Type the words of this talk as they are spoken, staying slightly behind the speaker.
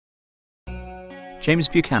James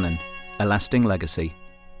Buchanan, A Lasting Legacy.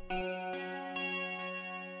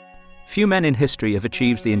 Few men in history have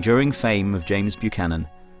achieved the enduring fame of James Buchanan.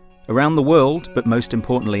 Around the world, but most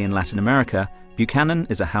importantly in Latin America, Buchanan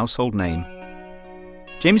is a household name.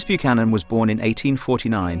 James Buchanan was born in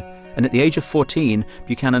 1849, and at the age of 14,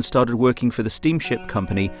 Buchanan started working for the steamship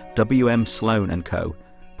company W.M. Sloane & Co.,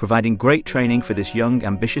 providing great training for this young,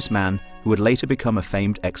 ambitious man who would later become a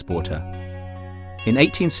famed exporter. In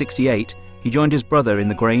 1868, he joined his brother in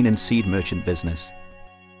the grain and seed merchant business.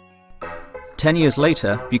 10 years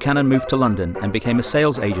later, Buchanan moved to London and became a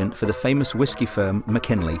sales agent for the famous whiskey firm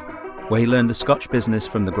McKinley, where he learned the Scotch business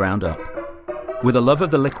from the ground up. With a love of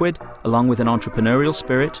the liquid, along with an entrepreneurial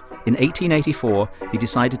spirit, in 1884 he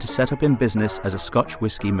decided to set up in business as a Scotch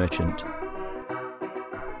whiskey merchant.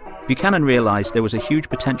 Buchanan realized there was a huge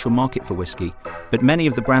potential market for whiskey, but many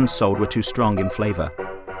of the brands sold were too strong in flavor.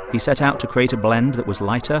 He set out to create a blend that was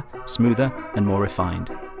lighter, smoother, and more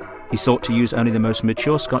refined. He sought to use only the most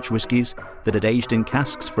mature Scotch whiskies that had aged in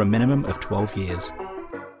casks for a minimum of 12 years.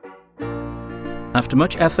 After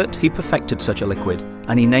much effort, he perfected such a liquid,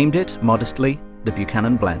 and he named it, modestly, the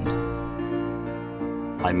Buchanan Blend.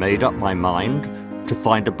 I made up my mind to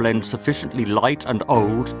find a blend sufficiently light and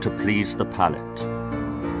old to please the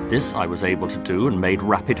palate. This I was able to do and made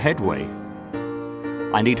rapid headway.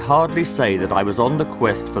 I need hardly say that I was on the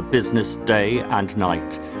quest for business day and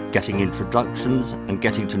night, getting introductions and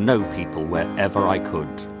getting to know people wherever I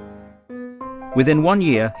could. Within 1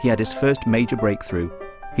 year, he had his first major breakthrough.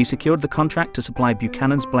 He secured the contract to supply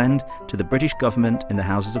Buchanan's blend to the British government in the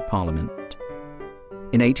Houses of Parliament.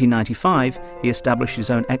 In 1895, he established his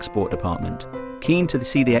own export department. Keen to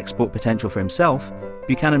see the export potential for himself,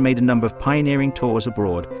 Buchanan made a number of pioneering tours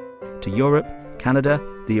abroad to Europe, Canada,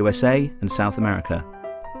 the USA, and South America.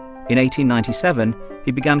 In 1897,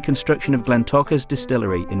 he began construction of Glentocha's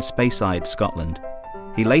distillery in Speyside, Scotland.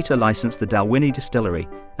 He later licensed the Dalwhinnie distillery,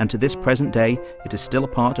 and to this present day, it is still a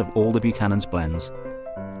part of all the Buchanan's blends.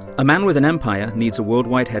 A man with an empire needs a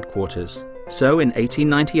worldwide headquarters. So in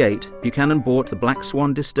 1898, Buchanan bought the Black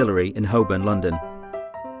Swan distillery in Holborn, London.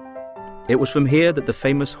 It was from here that the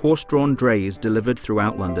famous horse-drawn drays delivered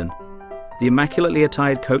throughout London. The immaculately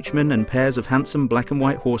attired coachmen and pairs of handsome black and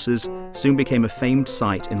white horses soon became a famed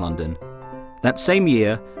sight in London. That same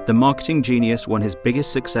year, the marketing genius won his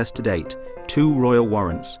biggest success to date, 2 royal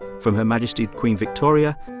warrants from Her Majesty Queen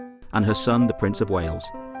Victoria and her son, the Prince of Wales.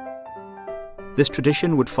 This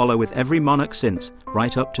tradition would follow with every monarch since,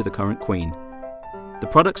 right up to the current Queen. The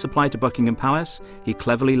product supplied to Buckingham Palace, he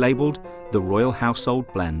cleverly labelled the Royal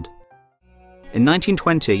Household Blend. In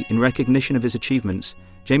 1920, in recognition of his achievements,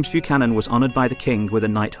 James Buchanan was honoured by the King with a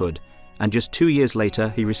knighthood, and just 2 years later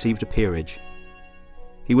he received a peerage.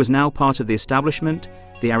 He was now part of the establishment,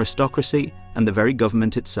 the aristocracy, and the very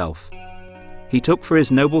government itself. He took for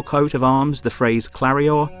his noble coat of arms the phrase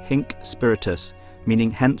Clarior Hinc Spiritus,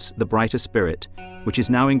 meaning hence the brighter spirit, which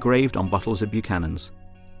is now engraved on bottles of Buchanan's.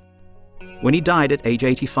 When he died at age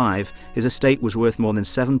 85, his estate was worth more than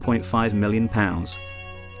 £7.5 million.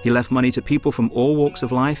 He left money to people from all walks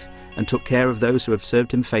of life and took care of those who have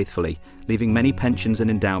served him faithfully, leaving many pensions and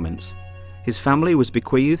endowments. His family was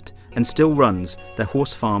bequeathed and still runs the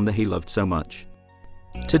horse farm that he loved so much.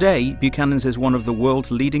 Today, Buchanan's is one of the world's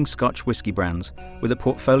leading Scotch whisky brands, with a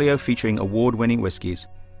portfolio featuring award-winning whiskies.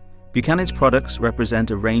 Buchanan's products represent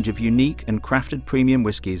a range of unique and crafted premium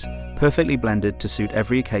whiskies, perfectly blended to suit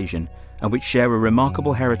every occasion, and which share a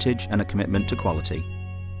remarkable heritage and a commitment to quality.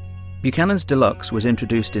 Buchanan's Deluxe was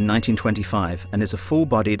introduced in 1925 and is a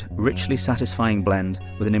full-bodied, richly satisfying blend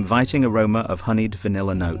with an inviting aroma of honeyed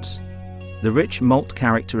vanilla notes. The rich malt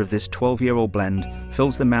character of this 12-year-old blend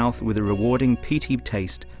fills the mouth with a rewarding peaty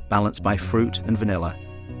taste balanced by fruit and vanilla.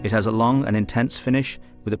 It has a long and intense finish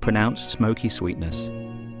with a pronounced smoky sweetness.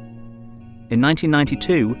 In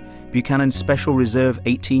 1992, Buchanan's Special Reserve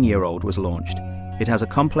 18-year-old was launched. It has a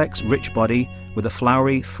complex, rich body with a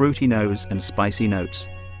flowery, fruity nose and spicy notes.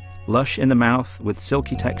 Lush in the mouth with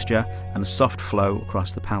silky texture and a soft flow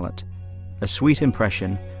across the palate. A sweet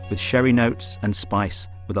impression with sherry notes and spice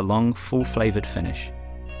with a long, full-flavoured finish.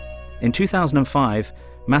 In 2005,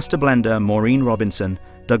 master blender Maureen Robinson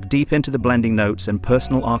dug deep into the blending notes and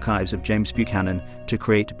personal archives of James Buchanan to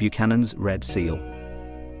create Buchanan's Red Seal.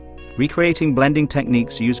 Recreating blending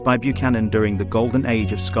techniques used by Buchanan during the golden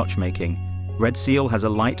age of Scotch making, Red Seal has a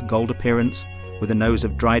light gold appearance with a nose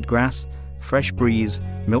of dried grass, fresh breeze,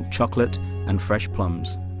 milk chocolate, and fresh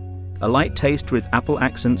plums. A light taste with apple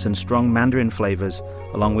accents and strong mandarin flavors,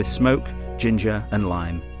 along with smoke, ginger, and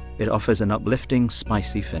lime. It offers an uplifting,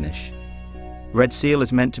 spicy finish. Red Seal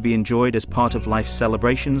is meant to be enjoyed as part of life's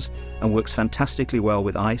celebrations and works fantastically well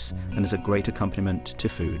with ice and is a great accompaniment to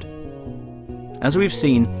food. As we've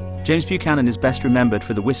seen, James Buchanan is best remembered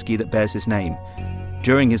for the whiskey that bears his name.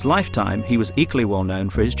 During his lifetime, he was equally well known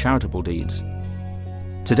for his charitable deeds.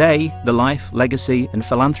 Today, the life, legacy, and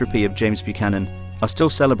philanthropy of James Buchanan are still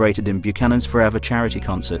celebrated in Buchanan's Forever charity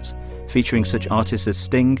concerts, featuring such artists as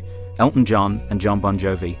Sting, Elton John, and John Bon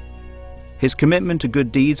Jovi. His commitment to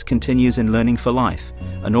good deeds continues in Learning for Life,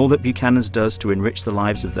 and all that Buchanan's does to enrich the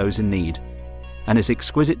lives of those in need. And his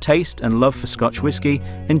exquisite taste and love for Scotch whisky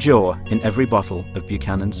endure in every bottle of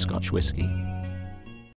Buchanan's Scotch whisky.